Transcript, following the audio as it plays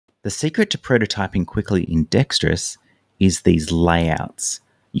The secret to prototyping quickly in Dextrous is these layouts.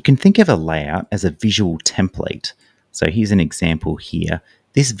 You can think of a layout as a visual template. So here's an example here.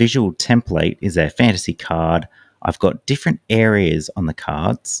 This visual template is a fantasy card. I've got different areas on the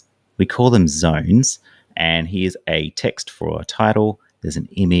cards. We call them zones. And here's a text for a title. There's an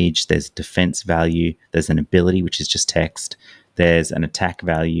image. There's defense value. There's an ability, which is just text. There's an attack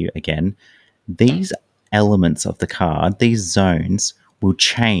value again. These elements of the card, these zones, will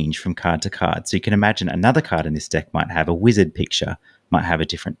change from card to card. So you can imagine another card in this deck might have a wizard picture, might have a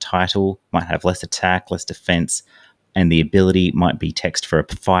different title, might have less attack, less defense, and the ability might be text for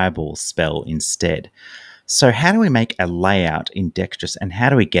a fireball spell instead. So how do we make a layout in Dextrous, and how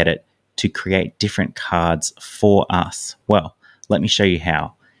do we get it to create different cards for us? Well, let me show you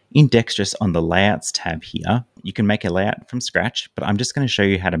how. In Dextrous, on the Layouts tab here, you can make a layout from scratch, but I'm just going to show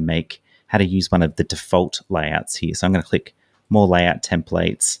you how to use one of the default layouts here. So I'm going to click More Layout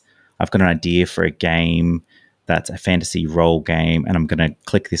Templates. I've got an idea for a game that's a fantasy role game, and I'm going to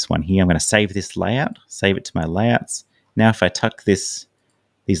click this one here. I'm going to save this layout, save it to my layouts. Now if I tuck these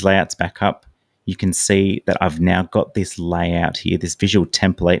layouts back up, you can see that I've now got this layout here, this visual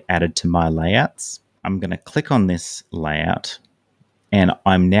template added to my layouts. I'm going to click on this layout, and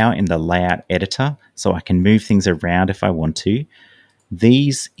I'm now in the layout editor, so I can move things around if I want to.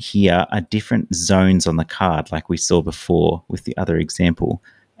 These here are different zones on the card, like we saw before with the other example.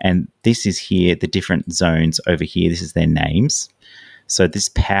 And this is here, the different zones over here. This is their names. So this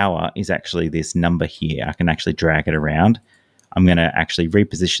power is actually this number here. I can actually drag it around. I'm going to actually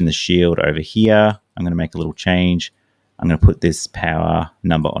reposition the shield over here. I'm going to make a little change. I'm going to put this power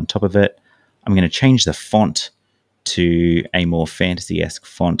number on top of it. I'm going to change the font to a more fantasy-esque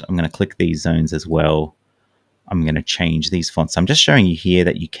font. I'm going to click these zones as well. I'm going to change these fonts. I'm just showing you here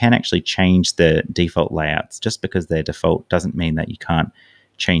that you can actually change the default layouts. Just because they're default doesn't mean that you can't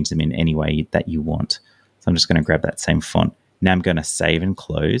change them in any way that you want. So I'm just going to grab that same font. Now I'm going to save and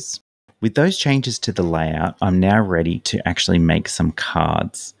close. With those changes to the layout, I'm now ready to actually make some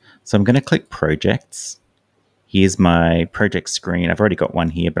cards. So I'm going to click Projects. Here's my project screen. I've already got one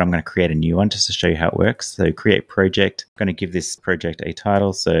here, but I'm going to create a new one just to show you how it works. So create project. I'm going to give this project a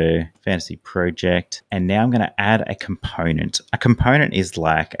title, so fantasy project. And now I'm going to add a component. A component is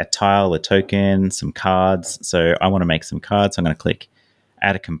like a tile, a token, some cards. So I want to make some cards. So I'm going to click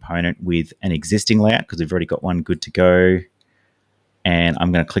add a component with an existing layout because we've already got one good to go. And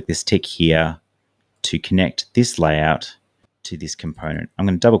I'm going to click this tick here to connect this layout to this component. I'm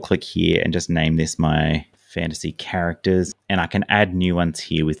going to double click here and just name this my fantasy characters, and I can add new ones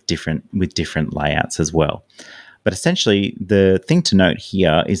here with different layouts as well. But essentially, the thing to note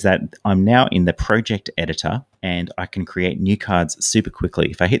here is that I'm now in the project editor, and I can create new cards super quickly.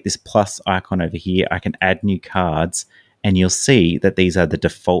 If I hit this plus icon over here, I can add new cards, and you'll see that these are the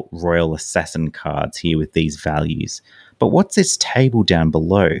default Royal Assassin cards here with these values. But what's this table down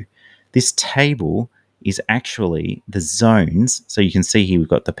below? This table is actually the zones. So you can see here we've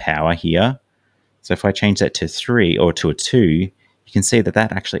got the power here. So if I change that to 3 or to a 2, you can see that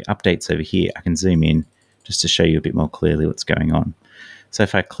that actually updates over here. I can zoom in just to show you a bit more clearly what's going on. So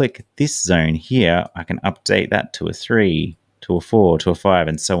if I click this zone here, I can update that to a 3, to a 4, to a 5,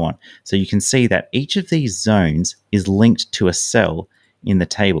 and so on. So you can see that each of these zones is linked to a cell in the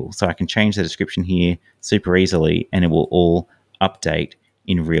table. So I can change the description here super easily, and it will all update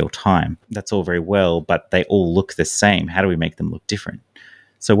in real time. That's all very well, but they all look the same. How do we make them look different?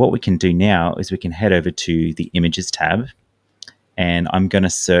 So what we can do now is we can head over to the Images tab, and I'm going to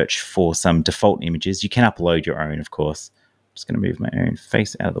search for some default images. You can upload your own, of course. I'm just going to move my own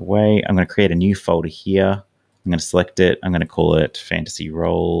face out of the way. I'm going to create a new folder here. I'm going to select it. I'm going to call it Fantasy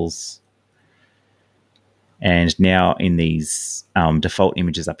Roles. And now in these default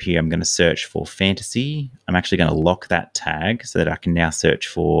images up here, I'm going to search for fantasy. I'm actually going to lock that tag so that I can now search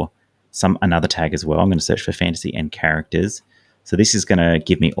for another tag as well. I'm going to search for fantasy and characters. So this is going to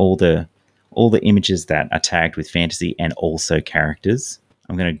give me all the images that are tagged with fantasy and also characters.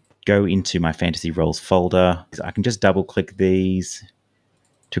 I'm going to go into my fantasy roles folder. I can just double click these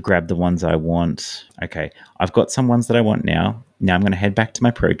to grab the ones I want. Okay, I've got some ones that I want now. Now I'm going to head back to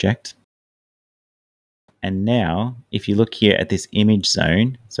my project. And now, if you look here at this image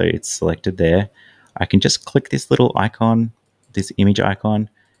zone, so it's selected there, I can just click this little icon, this image icon.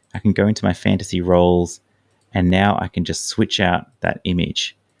 I can go into my fantasy roles, and now I can just switch out that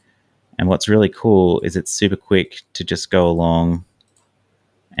image. And what's really cool is it's super quick to just go along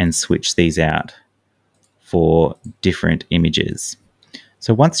and switch these out for different images.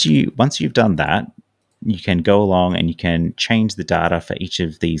 So once you've done that, you can go along and you can change the data for each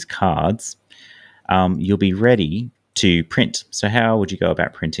of these cards. You'll be ready to print. So how would you go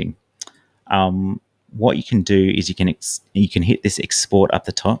about printing? What you can do is you can hit this export up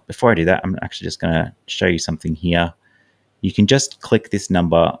the top. Before I do that, I'm actually just going to show you something here. You can just click this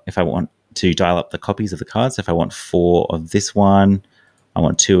number if I want to dial up the copies of the cards. If I want 4 of this one, I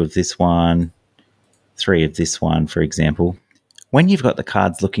want 2 of this one, 3 of this one, for example. When you've got the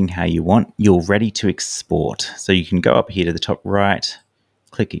cards looking how you want, you're ready to export. So you can go up here to the top right,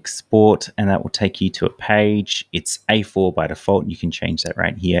 click export, and that will take you to a page. It's A4 by default. You can change that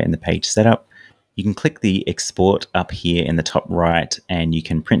right here in the page setup. You can click the export up here in the top right, and you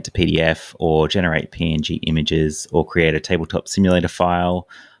can print to PDF or generate PNG images or create a tabletop simulator file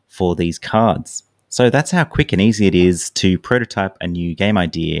for these cards. So that's how quick and easy it is to prototype a new game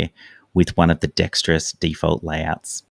idea with one of the Dextrous default layouts.